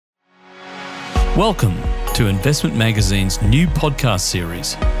Welcome to Investment Magazine's new podcast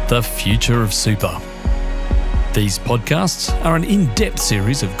series, The Future of Super. These podcasts are an in-depth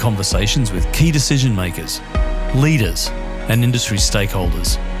series of conversations with key decision makers, leaders, and industry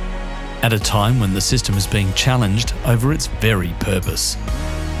stakeholders, at a time when the system is being challenged over its very purpose,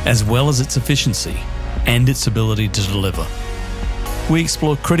 as well as its efficiency and its ability to deliver. We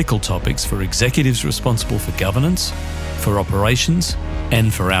explore critical topics for executives responsible for governance, for operations,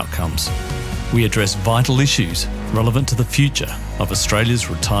 and for outcomes. We address vital issues relevant to the future of Australia's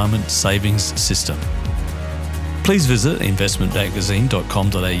retirement savings system. Please visit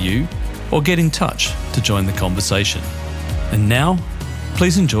investmentmagazine.com.au or get in touch to join the conversation. And now,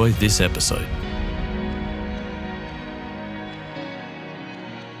 please enjoy this episode.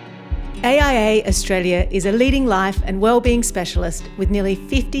 AIA Australia is a leading life and wellbeing specialist with nearly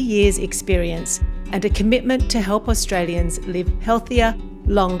 50 years' experience and a commitment to help Australians live healthier,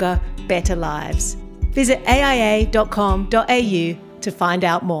 longer, better lives. Visit aia.com.au to find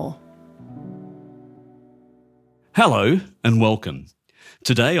out more. Hello and welcome.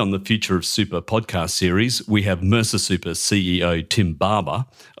 Today on the Future of Super podcast series, we have Mercer Super CEO Tim Barber,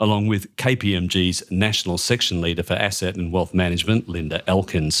 along with KPMG's National Section Leader for Asset and Wealth Management, Linda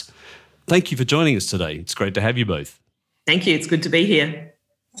Elkins. Thank you for joining us today. It's great to have you both. Thank you. It's good to be here.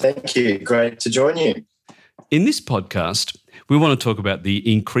 Thank you. Great to join you. In this podcast, we want to talk about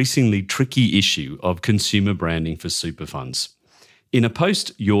the increasingly tricky issue of consumer branding for super funds. In a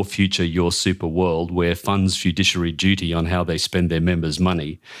post-Your Future, Your Super world where funds' fiduciary duty on how they spend their members'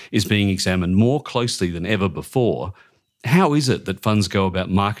 money is being examined more closely than ever before, how is it that funds go about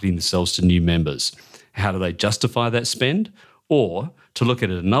marketing themselves to new members? How do they justify that spend? Or, to look at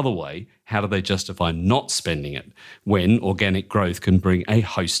it another way, how do they justify not spending it when organic growth can bring a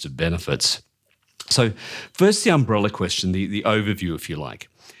host of benefits? So first, the umbrella question, the overview, if you like.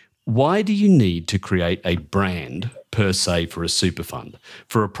 Why do you need to create a brand, per se, for a super fund,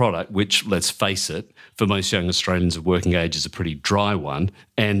 for a product which, let's face it, for most young Australians of working age is a pretty dry one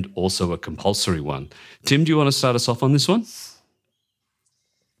and also a compulsory one? Tim, do you want to start us off on this one?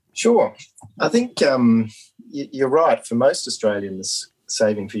 Sure. I think you're right. For most Australians,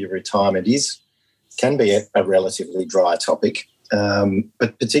 saving for your retirement can be a relatively dry topic.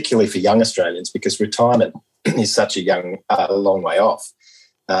 But particularly for young Australians, because retirement is such a long way off.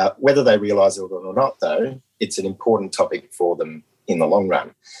 Whether they realise it or not, though, it's an important topic for them in the long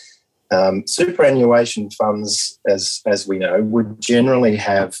run. Superannuation funds, as we know, would generally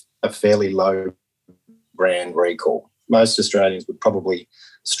have a fairly low brand recall. Most Australians would probably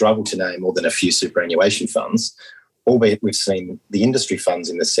struggle to name more than a few superannuation funds, albeit we've seen the industry funds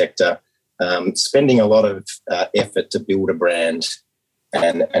in the sector spending a lot of effort to build a brand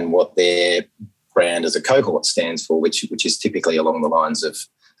and what their brand as a cohort stands for, which is typically along the lines of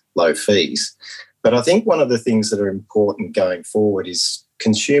low fees. But I think one of the things that are important going forward is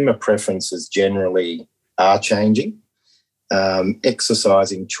consumer preferences generally are changing.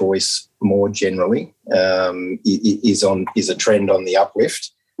 Exercising choice more generally is a trend on the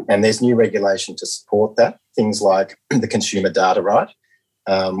uplift, and there's new regulation to support that. Things like the consumer data right,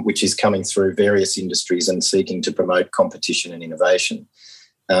 which is coming through various industries and seeking to promote competition and innovation.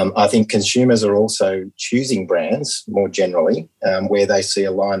 I think consumers are also choosing brands more generally where they see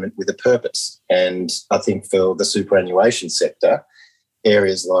alignment with a purpose. And I think for the superannuation sector,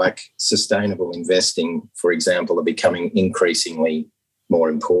 areas like sustainable investing, for example, are becoming increasingly more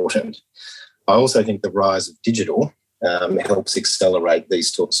important. I also think the rise of digital helps accelerate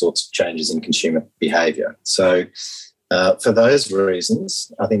these sorts of changes in consumer behaviour. So for those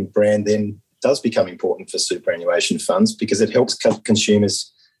reasons, I think brand then does become important for superannuation funds because it helps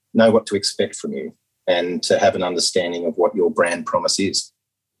consumers know what to expect from you and to have an understanding of what your brand promise is.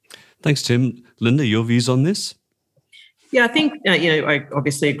 Thanks, Tim. Linda, your views on this? Yeah, I think, I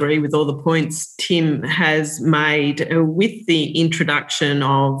obviously agree with all the points Tim has made with the introduction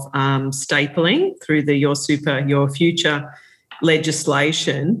of stapling through the Your Super, Your Future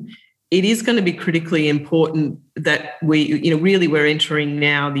legislation. It is going to be critically important that we're entering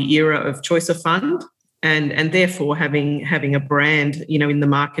now the era of choice of fund, and therefore having a brand, in the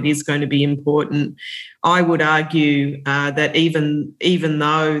market is going to be important. I would argue that even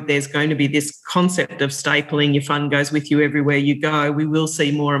though there's going to be this concept of stapling, your fund goes with you everywhere you go, we will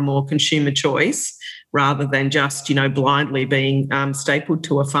see more and more consumer choice rather than just, blindly being stapled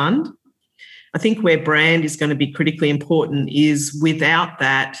to a fund. I think where brand is going to be critically important is without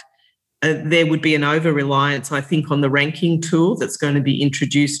that, there would be an over-reliance, I think, on the ranking tool that's going to be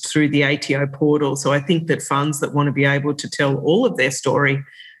introduced through the ATO portal. So I think that funds that want to be able to tell all of their story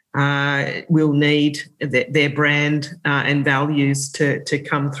will need their brand and values to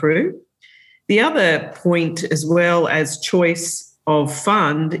come through. The other point, as well as choice of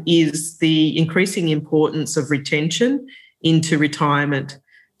fund, is the increasing importance of retention into retirement.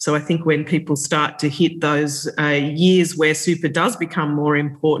 So I think when people start to hit those years where super does become more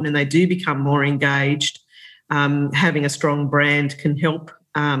important and they do become more engaged, having a strong brand can help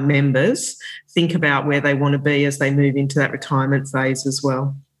members think about where they want to be as they move into that retirement phase as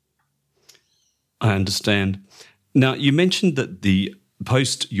well. I understand. Now, you mentioned that the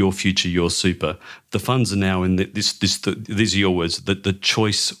post Your Future, Your Super, the funds are now in these are your words, the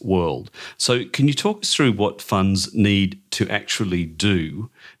choice world. So can you talk us through what funds need to actually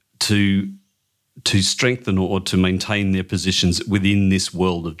do to strengthen or to maintain their positions within this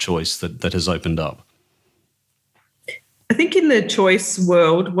world of choice that has opened up? I think in the choice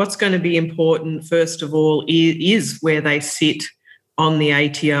world, what's going to be important, first of all, is where they sit on the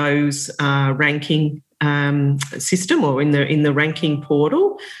ATO's ranking system or in the ranking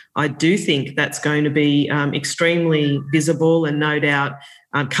portal. I do think that's going to be extremely visible and no doubt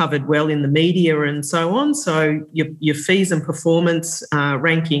covered well in the media and so on. So your fees and performance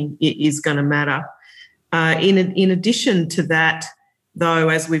ranking is going to matter. In addition to that, though,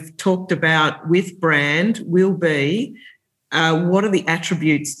 as we've talked about with brand, will be what are the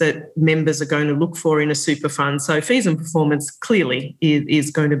attributes that members are going to look for in a super fund? So fees and performance clearly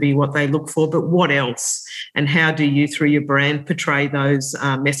is going to be what they look for, but what else? And how do you, through your brand, portray those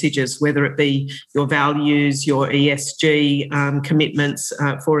messages, whether it be your values, your ESG commitments,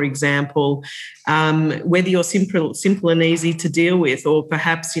 for example, whether you're simple and easy to deal with, or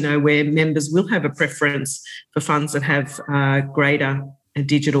perhaps, where members will have a preference for funds that have greater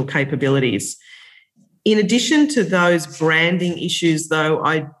digital capabilities. In addition to those branding issues, though,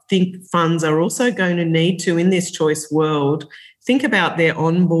 I think funds are also going to need to, in this choice world, think about their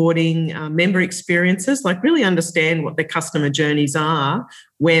onboarding member experiences, like really understand what their customer journeys are,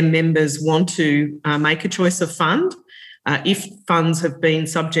 where members want to make a choice of fund. If funds have been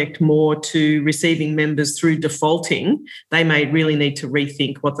subject more to receiving members through defaulting, they may really need to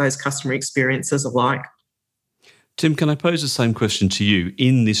rethink what those customer experiences are like. Tim, can I pose the same question to you?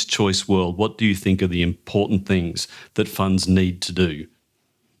 In this choice world, what do you think are the important things that funds need to do?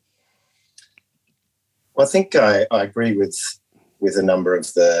 Well, I think I agree with a number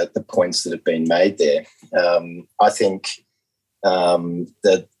of the points that have been made there. I think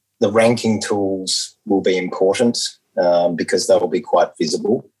the ranking tools will be important because they will be quite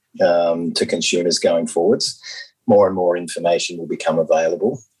visible to consumers going forwards. More and more information will become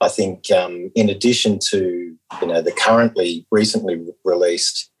available. I think in addition to the recently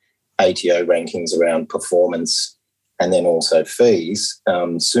released ATO rankings around performance and then also fees,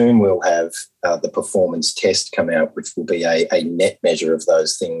 soon we'll have the performance test come out, which will be a net measure of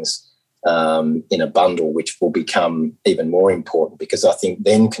those things in a bundle, which will become even more important because I think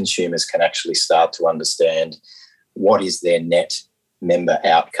then consumers can actually start to understand what is their net member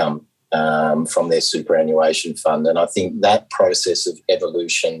outcome from their superannuation fund. And I think that process of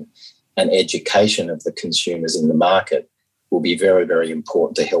evolution and education of the consumers in the market will be very, very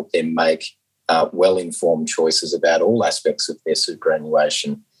important to help them make well-informed choices about all aspects of their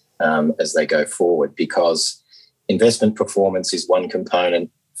superannuation as they go forward, because investment performance is one component,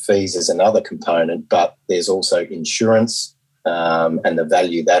 fees is another component, but there's also insurance and the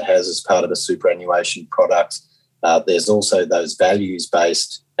value that has as part of a superannuation product. There's also those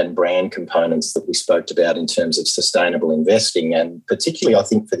values-based and brand components that we spoke about in terms of sustainable investing, and particularly I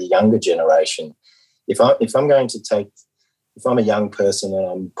think for the younger generation, if I'm a young person and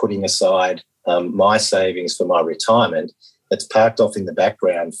I'm putting aside my savings for my retirement, it's parked off in the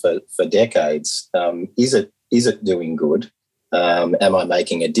background for decades. Is it doing good? Am I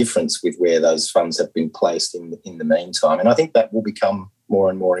making a difference with where those funds have been placed in the meantime? And I think that will become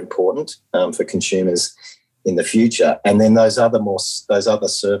more and more important for consumers in the future. And then those other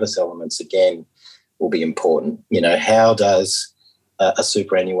service elements again will be important. How does a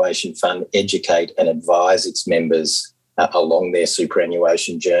superannuation fund educate and advise its members along their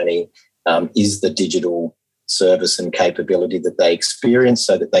superannuation journey? Is the digital service and capability that they experience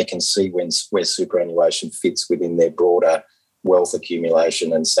so that they can see where superannuation fits within their broader wealth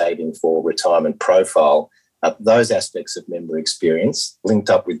accumulation and saving for retirement profile? Those aspects of member experience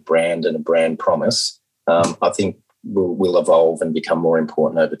linked up with brand and a brand promise, I think will evolve and become more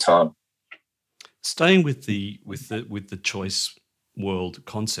important over time. Staying with the choice world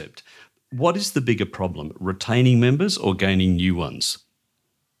concept, what is the bigger problem, retaining members or gaining new ones?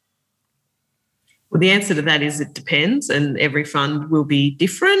 Well, the answer to that is it depends, and every fund will be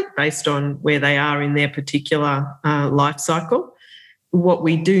different based on where they are in their particular life cycle. what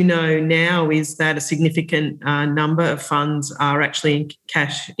we do know now is that a significant number of funds are actually in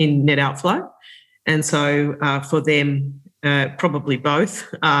cash in net outflow. And so for them, probably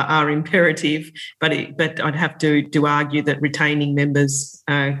both are imperative, but I'd have to argue that retaining members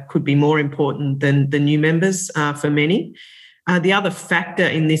could be more important than the new members for many. The other factor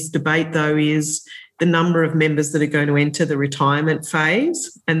in this debate, though, is the number of members that are going to enter the retirement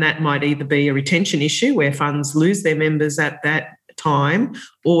phase, and that might either be a retention issue where funds lose their members at that time,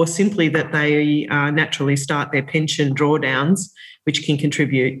 or simply that they naturally start their pension drawdowns, which can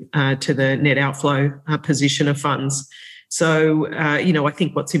contribute to the net outflow position of funds. So, I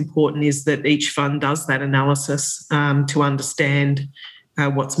think what's important is that each fund does that analysis to understand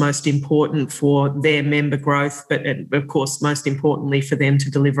what's most important for their member growth, but of course, most importantly, for them to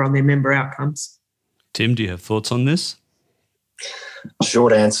deliver on their member outcomes. Tim, do you have thoughts on this?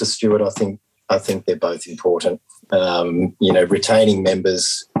 Short answer, Stewart. I think they're both important. Retaining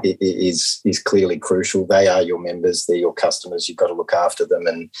members is clearly crucial. They are your members. They're your customers. You've got to look after them,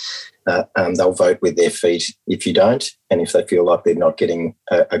 and they'll vote with their feet if you don't, and if they feel like they're not getting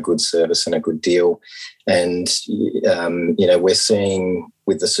a good service and a good deal. And, we're seeing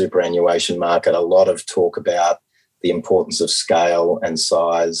with the superannuation market a lot of talk about the importance of scale and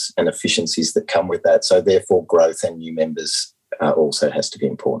size and efficiencies that come with that. So therefore, growth and new members also has to be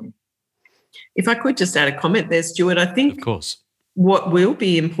important. If I could just add a comment there, Stewart, I think of course what will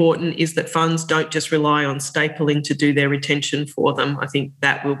be important is that funds don't just rely on stapling to do their retention for them. I think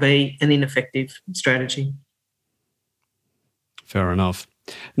that will be an ineffective strategy. Fair enough.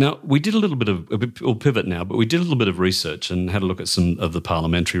 Now, we did we'll pivot now, but we did a little bit of research and had a look at some of the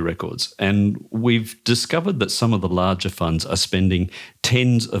parliamentary records, and we've discovered that some of the larger funds are spending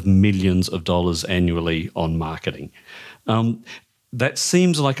tens of millions of dollars annually on marketing. That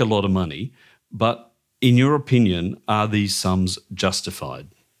seems like a lot of money, but in your opinion, are these sums justified?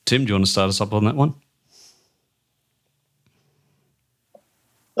 Tim, do you want to start us up on that one?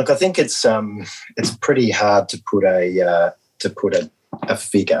 Look, I think it's pretty hard to put a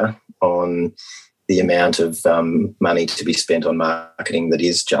figure on the amount of money to be spent on marketing that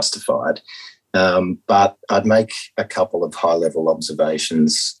is justified. But I'd make a couple of high-level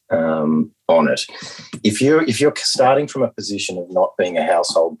observations on it. If you're starting from a position of not being a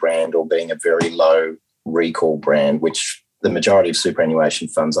household brand or being a very low recall brand, which the majority of superannuation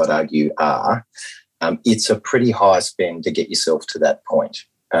funds, I'd argue, are, it's a pretty high spend to get yourself to that point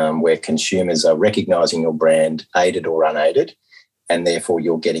where consumers are recognising your brand, aided or unaided, and therefore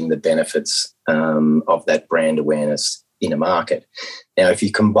you're getting the benefits of that brand awareness in a market. Now, if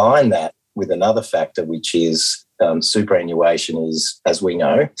you combine that with another factor, which is superannuation is, as we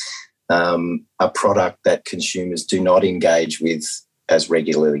know, a product that consumers do not engage with as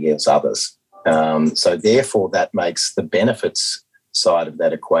regularly as others. So therefore, that makes the benefits side of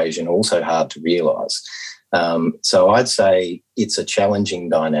that equation also hard to realise. So I'd say it's a challenging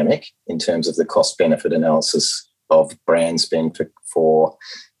dynamic in terms of the cost-benefit analysis of brand spend for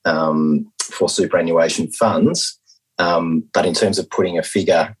superannuation funds. But in terms of putting a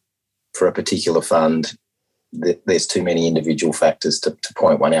figure for a particular fund, there's too many individual factors to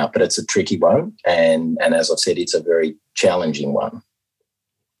point one out, but it's a tricky one. And as I've said, it's a very challenging one.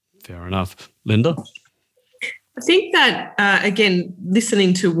 Fair enough. Linda? I think that, again,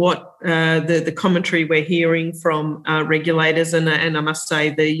 listening to what the commentary we're hearing from regulators, and I must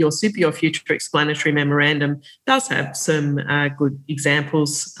say the Your Super, Your Future explanatory memorandum does have some good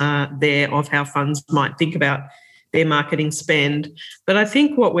examples there of how funds might think about their marketing spend. But I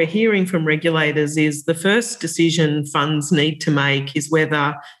think what we're hearing from regulators is the first decision funds need to make is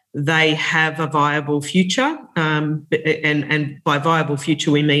whether they have a viable future. And by viable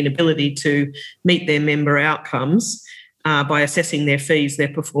future, we mean ability to meet their member outcomes by assessing their fees,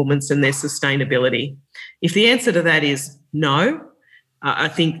 their performance and their sustainability. If the answer to that is no, I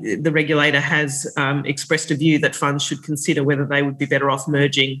think the regulator has expressed a view that funds should consider whether they would be better off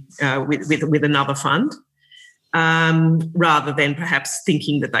merging with another fund. Rather than perhaps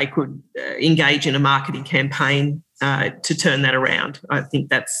thinking that they could engage in a marketing campaign to turn that around. I think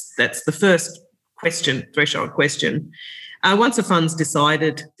that's the first threshold question. Once a fund's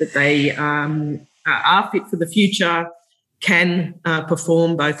decided that they are fit for the future, can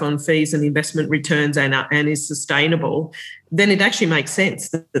perform both on fees and investment returns and is sustainable, then it actually makes sense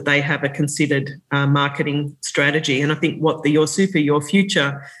that they have a considered marketing strategy. And I think what the Your Super, Your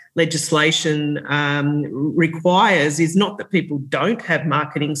Future legislation requires is not that people don't have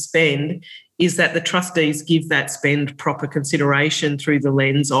marketing spend, is that the trustees give that spend proper consideration through the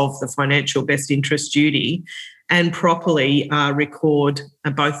lens of the financial best interest duty and properly record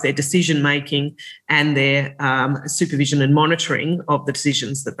both their decision-making and their supervision and monitoring of the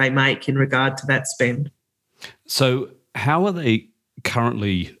decisions that they make in regard to that spend. So how are they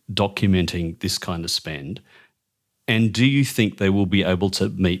currently documenting this kind of spend? And do you think they will be able to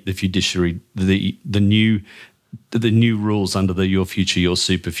meet the fiduciary, the new rules under the Your Future, Your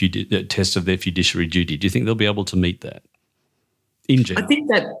Super test of their fiduciary duty? Do you think they'll be able to meet that in general? I think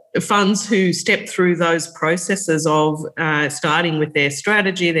that funds who step through those processes of starting with their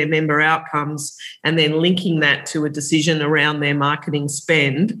strategy, their member outcomes, and then linking that to a decision around their marketing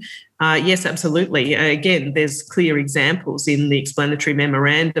spend, yes, absolutely. Again, there's clear examples in the explanatory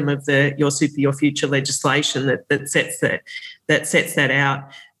memorandum of the Your Super, Your Future legislation that sets that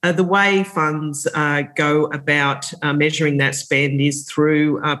out. The way funds go about measuring that spend is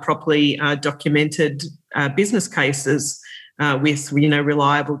through properly documented business cases with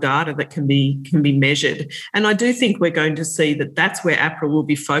reliable data that can be measured. And I do think we're going to see that that's where APRA will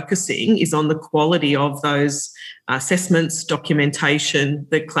be focusing, is on the quality of those assessments, documentation,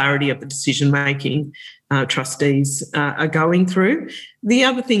 the clarity of the decision-making trustees are going through. The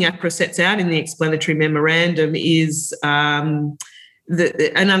other thing APRA sets out in the explanatory memorandum is an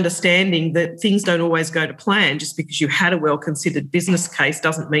understanding that things don't always go to plan. Just because you had a well-considered business case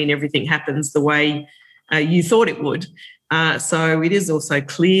doesn't mean everything happens the way you thought it would. So it is also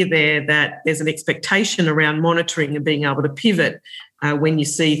clear there that there's an expectation around monitoring and being able to pivot when you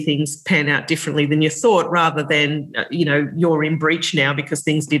see things pan out differently than you thought, rather than, you're in breach now because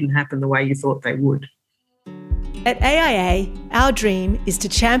things didn't happen the way you thought they would. At AIA, our dream is to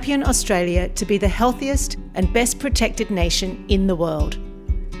champion Australia to be the healthiest and best protected nation in the world.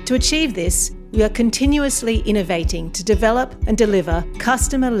 To achieve this, we are continuously innovating to develop and deliver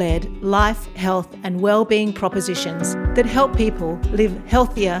customer-led life, health and well-being propositions that help people live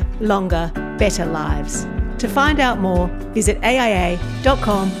healthier, longer, better lives. To find out more, visit aia.com.au.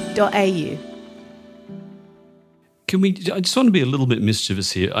 I just want to be a little bit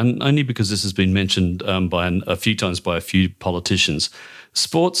mischievous here, and only because this has been mentioned a few times by a few politicians.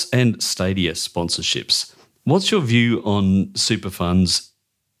 Sports and stadia sponsorships. What's your view on super funds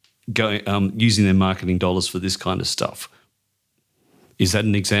using their marketing dollars for this kind of stuff? Is that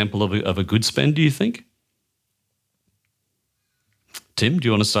an example of a good spend, do you think? Tim, do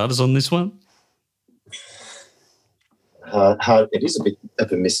you want to start us on this one? It is a bit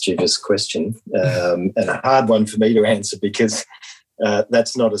of a mischievous question and a hard one for me to answer, because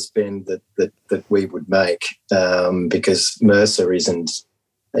that's not a spend that we would make, because Mercer isn't,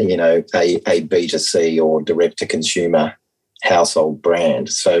 a B2C or direct-to-consumer household brand.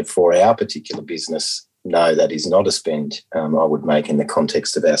 So for our particular business, no, that is not a spend I would make in the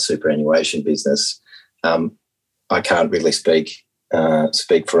context of our superannuation business. I can't really speak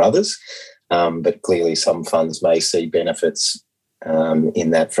for others. But clearly some funds may see benefits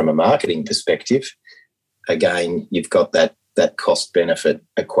in that from a marketing perspective. Again, you've got that cost-benefit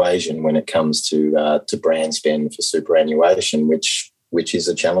equation when it comes to brand spend for superannuation, which is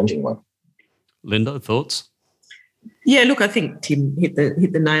a challenging one. Linda, thoughts? Yeah, look, I think Tim hit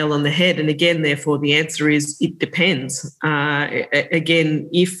the nail on the head. And again, therefore, the answer is it depends. Again,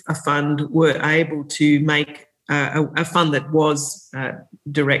 if a fund were able to make a fund that was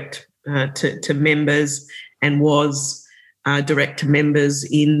direct to members and was direct to members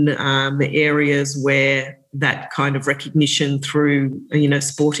in the areas where that kind of recognition through,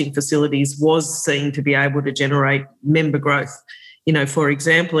 sporting facilities was seen to be able to generate member growth. For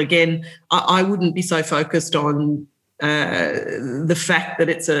example, again, I wouldn't be so focused on the fact that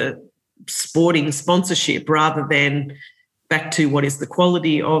it's a sporting sponsorship, rather than back to what is the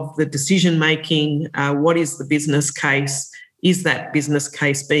quality of the decision-making, what is the business case. Is that business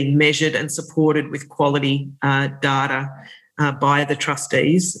case being measured and supported with quality data by the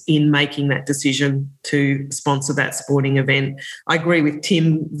trustees in making that decision to sponsor that sporting event? I agree with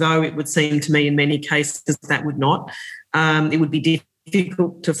Tim, though it would seem to me in many cases that would not. It would be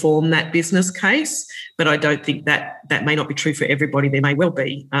difficult to form that business case, but I don't think that may not be true for everybody. There may well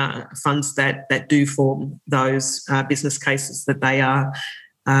be funds that do form those business cases that they are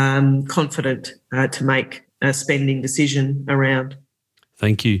confident to make a spending decision around.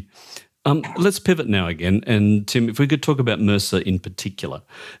 Thank you. Let's pivot now again. And Tim, if we could talk about Mercer in particular.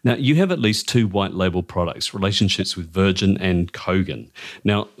 Now, you have at least 2 white label products, relationships with Virgin and Kogan.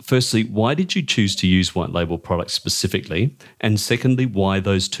 Now, firstly, why did you choose to use white label products specifically? And secondly, why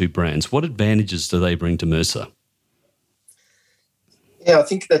those 2 brands? What advantages do they bring to Mercer? Yeah, I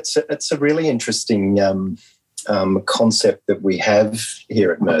think that's a really interesting concept that we have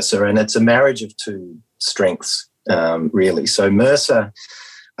here at Mercer, and it's a marriage of 2 strengths, really. So Mercer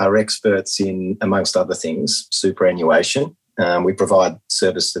are experts in, amongst other things, superannuation. We provide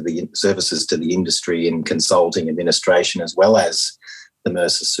services to the industry in consulting, administration, as well as the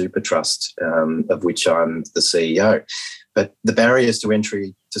Mercer Super Trust, of which I'm the CEO. But the barriers to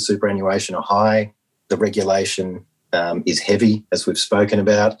entry to superannuation are high. The regulation is heavy, as we've spoken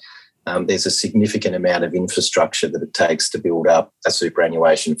about. There's a significant amount of infrastructure that it takes to build up a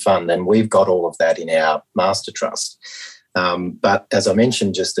superannuation fund, and we've got all of that in our master trust. But as I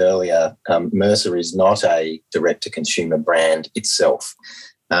mentioned just earlier, Mercer is not a direct-to-consumer brand itself.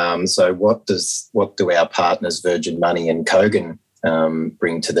 So what do our partners Virgin Money and Kogan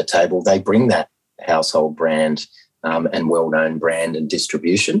bring to the table? They bring that household brand and well-known brand and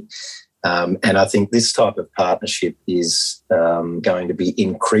distribution. And I think this type of partnership is going to be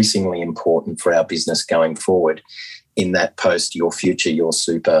increasingly important for our business going forward in that post-Your Future, Your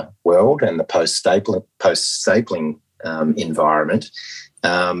Super world and the post-stapling environment.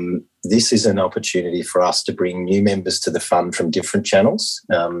 This is an opportunity for us to bring new members to the fund from different channels.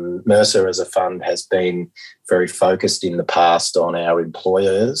 Mercer as a fund has been very focused in the past on our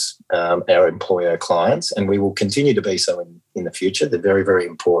employers, our employer clients, and we will continue to be so in the future. They're very, very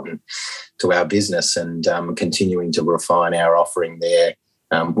important to our business, and continuing to refine our offering there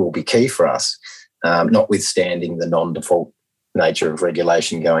will be key for us, notwithstanding the non-default nature of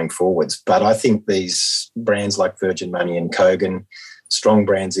regulation going forwards. But I think these brands like Virgin Money and Kogan, strong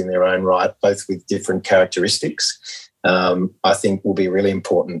brands in their own right, both with different characteristics, I think will be a really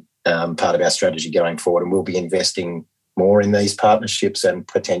important part of our strategy going forward, and we'll be investing more in these partnerships and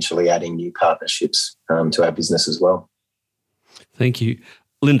potentially adding new partnerships to our business as well. Thank you.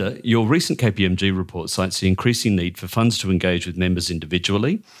 Linda, your recent KPMG report cites the increasing need for funds to engage with members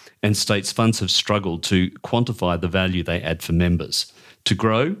individually, and states funds have struggled to quantify the value they add for members. To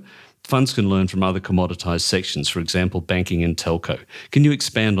grow, funds can learn from other commoditised sections, for example, banking and telco. Can you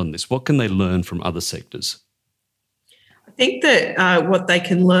expand on this? What can they learn from other sectors? I think that what they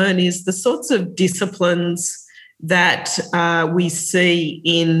can learn is the sorts of disciplines that we see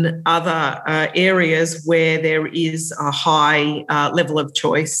in other areas where there is a high level of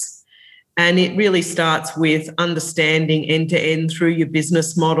choice. And it really starts with understanding end-to-end through your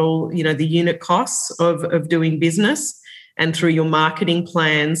business model, you know, the unit costs of doing business, and through your marketing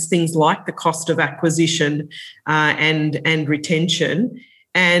plans, things like the cost of acquisition and retention.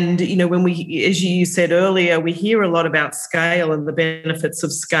 And, you know, when we, as you said earlier, we hear a lot about scale and the benefits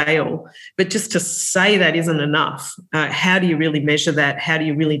of scale, but just to say that isn't enough. How do you really measure that? How do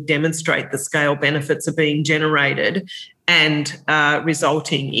you really demonstrate the scale benefits are being generated and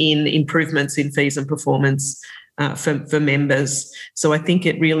resulting in improvements in fees and performance for members? So I think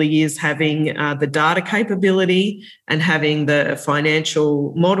it really is having the data capability and having the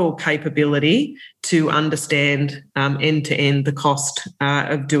financial model capability to understand end-to-end the cost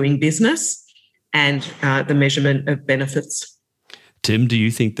of doing business and the measurement of benefits. Tim, do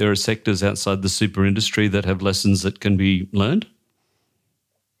you think there are sectors outside the super industry that have lessons that can be learned?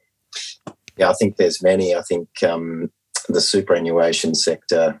 Yeah, I think there's many. I think the superannuation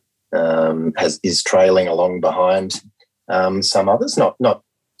sector is trailing along behind some others, not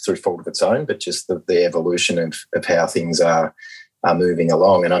through fault of its own, but just the evolution of how things are moving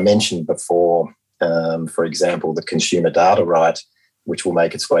along. And I mentioned before, for example, the consumer data right, which will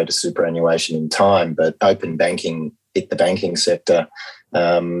make its way to superannuation in time, but open banking hit the banking sector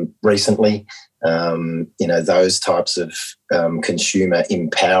recently. Those types of consumer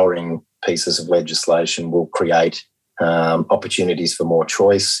empowering pieces of legislation will create opportunities for more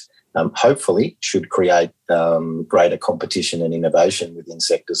choice. Hopefully should create greater competition and innovation within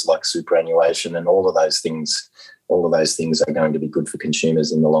sectors like superannuation, and all of those things are going to be good for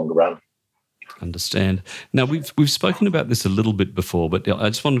consumers in the longer run. Understand. Now we've spoken about this a little bit before, but I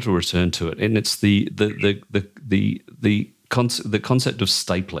just wanted to return to it, and it's the concept of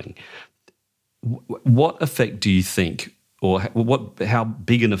stapling. What effect do you think, or how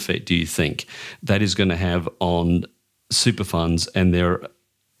big an effect do you think that is going to have on super funds and their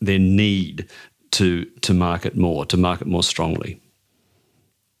need to market more strongly?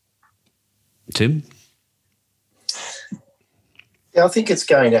 Tim? Yeah, I think it's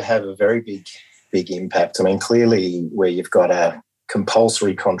going to have a very big impact. I mean, clearly where you've got a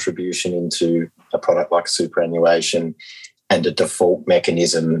compulsory contribution into a product like superannuation and a default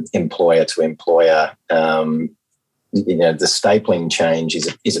mechanism employer to employer, the stapling change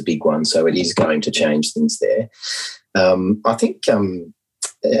is a big one. So it is going to change things there. I think and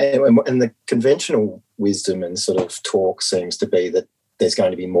the conventional wisdom and sort of talk seems to be that there's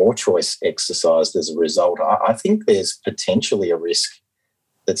going to be more choice exercised as a result. I think there's potentially a risk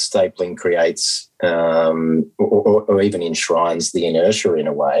stapling creates or even enshrines the inertia in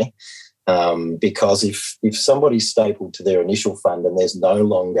a way. Because if somebody's stapled to their initial fund and there's no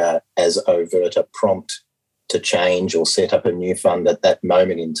longer as overt a prompt to change or set up a new fund at that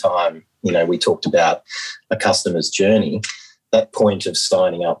moment in time, we talked about a customer's journey, that point of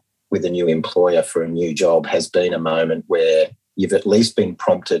signing up with a new employer for a new job has been a moment where you've at least been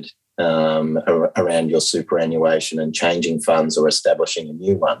prompted around your superannuation and changing funds or establishing a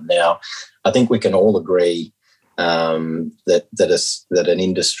new one. Now, I think we can all agree that an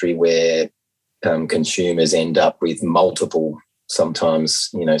industry where consumers end up with multiple,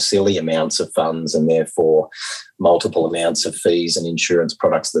 sometimes silly amounts of funds and therefore multiple amounts of fees and insurance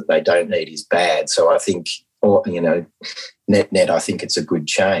products that they don't need is bad. So I think, net, I think it's a good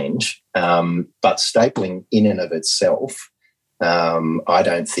change. But stapling in and of itself, I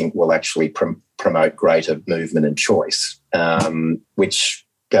don't think will actually promote greater movement and choice, which,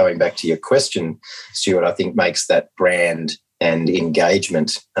 going back to your question, Stewart, I think makes that brand and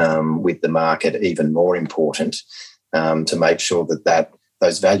engagement with the market even more important, to make sure that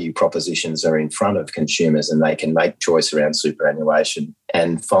those value propositions are in front of consumers and they can make choice around superannuation,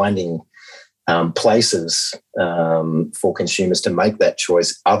 and finding places for consumers to make that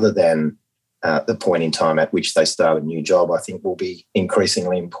choice other than the point in time at which they start a new job, I think will be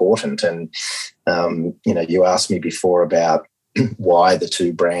increasingly important. And, you asked me before about why the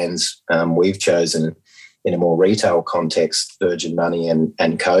two brands we've chosen in a more retail context, Virgin Money and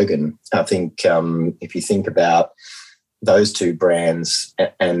Kogan. I think if you think about those two brands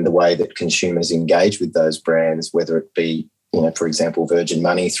and the way that consumers engage with those brands, whether it be, for example, Virgin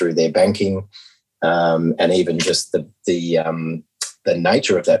Money through their banking, and even just the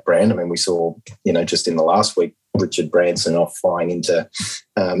nature of that brand. I mean, we saw, just in the last week, Richard Branson off flying into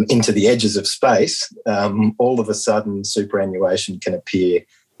the edges of space. All of a sudden, superannuation can appear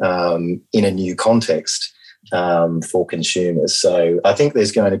in a new context for consumers. So I think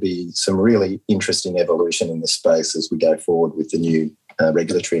there's going to be some really interesting evolution in this space as we go forward with the new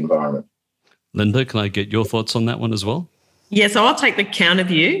regulatory environment. Linda, can I get your thoughts on that one as well? Yeah, so I'll take the counter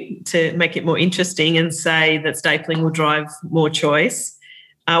view to make it more interesting and say that stapling will drive more choice.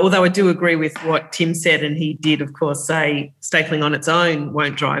 Although I do agree with what Tim said, and he did, of course, say stapling on its own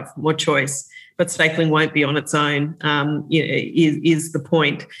won't drive more choice, but stapling won't be on its own, is the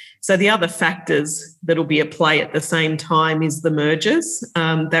point. So the other factors that will be at play at the same time is the mergers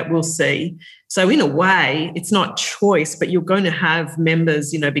that we'll see. So in a way, it's not choice, but you're going to have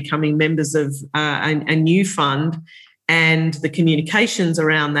members, becoming members of a new fund, and the communications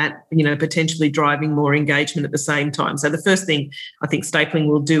around that, potentially driving more engagement at the same time. So the first thing I think stapling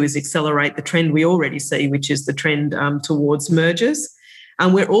will do is accelerate the trend we already see, which is the trend towards mergers.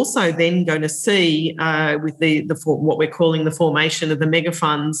 And we're also then going to see with what we're calling the formation of the mega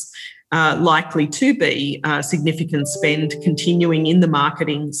funds, likely to be significant spend continuing in the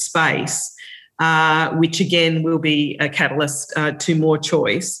marketing space, which again will be a catalyst to more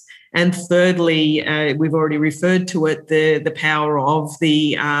choice. And thirdly, we've already referred to it, the power of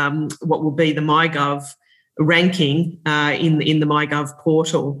the what will be the MyGov ranking in the MyGov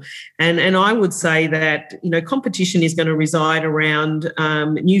portal. And I would say that, competition is going to reside around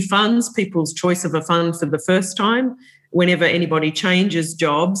new funds, people's choice of a fund for the first time, whenever anybody changes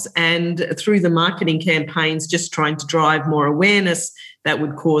jobs, and through the marketing campaigns, just trying to drive more awareness that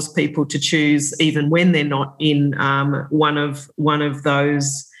would cause people to choose even when they're not in one of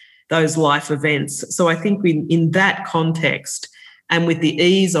those life events. So I think in that context, and with the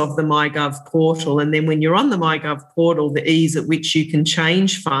ease of the MyGov portal, and then when you're on the MyGov portal, the ease at which you can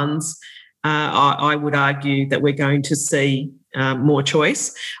change funds, I would argue that we're going to see more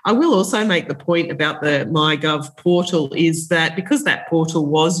choice. I will also make the point about the MyGov portal is that because that portal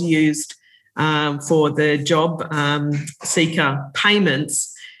was used for the job seeker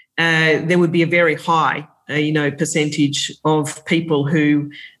payments, there would be a very high percentage of people who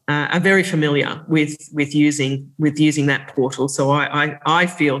are very familiar with using that portal. So I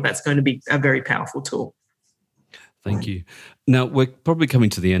feel that's going to be a very powerful tool. Thank you. Now, we're probably coming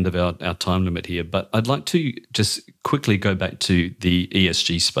to the end of our time limit here, but I'd like to just quickly go back to the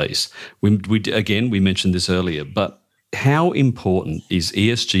ESG space. We mentioned this earlier, but how important is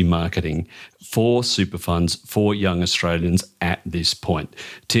ESG marketing for super funds, for young Australians at this point?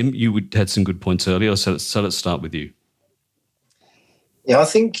 Tim, you had some good points earlier, so let's start with you. Yeah, I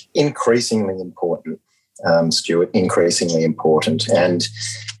think increasingly important, Stewart, increasingly important. And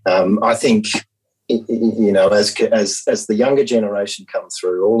I think, as the younger generation come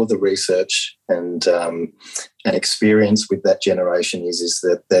through, all of the research and experience with that generation is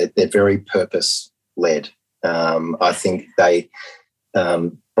that they're very purpose-led. I think they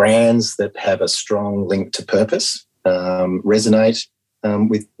brands that have a strong link to purpose resonate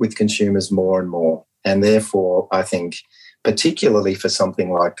with consumers more and more. And therefore, I think, particularly for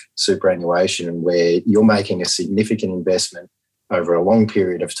something like superannuation, where you're making a significant investment over a long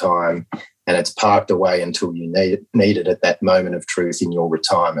period of time and it's parked away until you need it at that moment of truth in your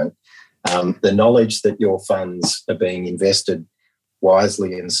retirement, the knowledge that your funds are being invested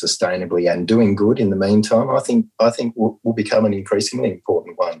wisely and sustainably and doing good in the meantime, I think will become an increasingly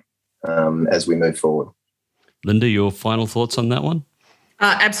important one as we move forward. Linda, your final thoughts on that one?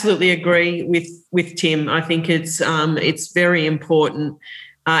 Absolutely agree with Tim. I think it's very important,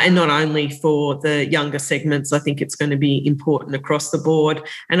 and not only for the younger segments. I think it's going to be important across the board.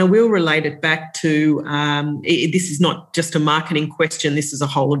 And I will relate it back to this is not just a marketing question. This is a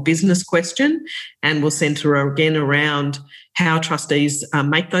whole of business question, and will centre again around how trustees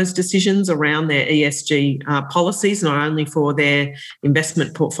make those decisions around their ESG policies, not only for their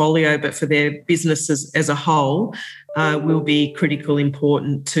investment portfolio but for their businesses as a whole. Will be critical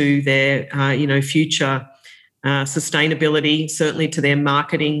important to their future sustainability, certainly to their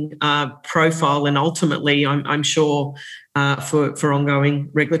marketing profile, and ultimately, I'm sure, for ongoing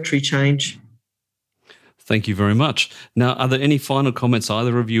regulatory change. Thank you very much. Now, are there any final comments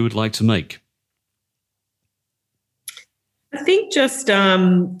either of you would like to make? I think just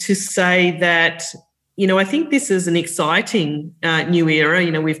to say that, I think this is an exciting new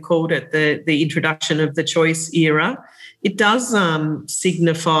era. We've called it the introduction of the choice era. It does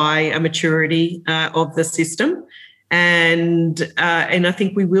signify a maturity of the system, and I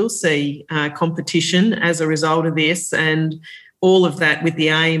think we will see competition as a result of this, and all of that with the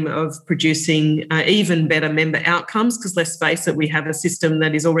aim of producing even better member outcomes. Because let's face it, we have a system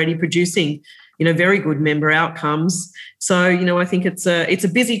that is already producing very good member outcomes. So, I think it's a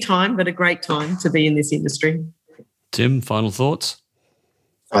busy time, but a great time to be in this industry. Tim, final thoughts?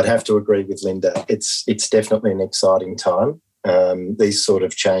 I'd have to agree with Linda. It's definitely an exciting time. These sort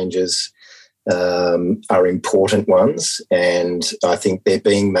of changes are important ones, and I think they're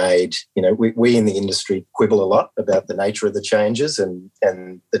being made. We in the industry quibble a lot about the nature of the changes and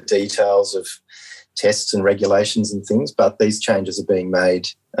the details of tests and regulations and things, but these changes are being made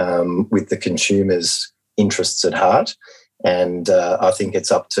with the consumers' interests at heart. And I think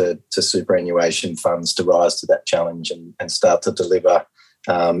it's up to superannuation funds to rise to that challenge and start to deliver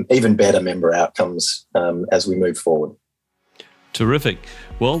even better member outcomes as we move forward. Terrific.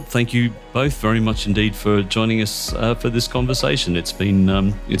 Well, thank you both very much indeed for joining us for this conversation. It's been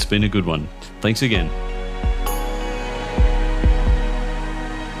a good one. Thanks again.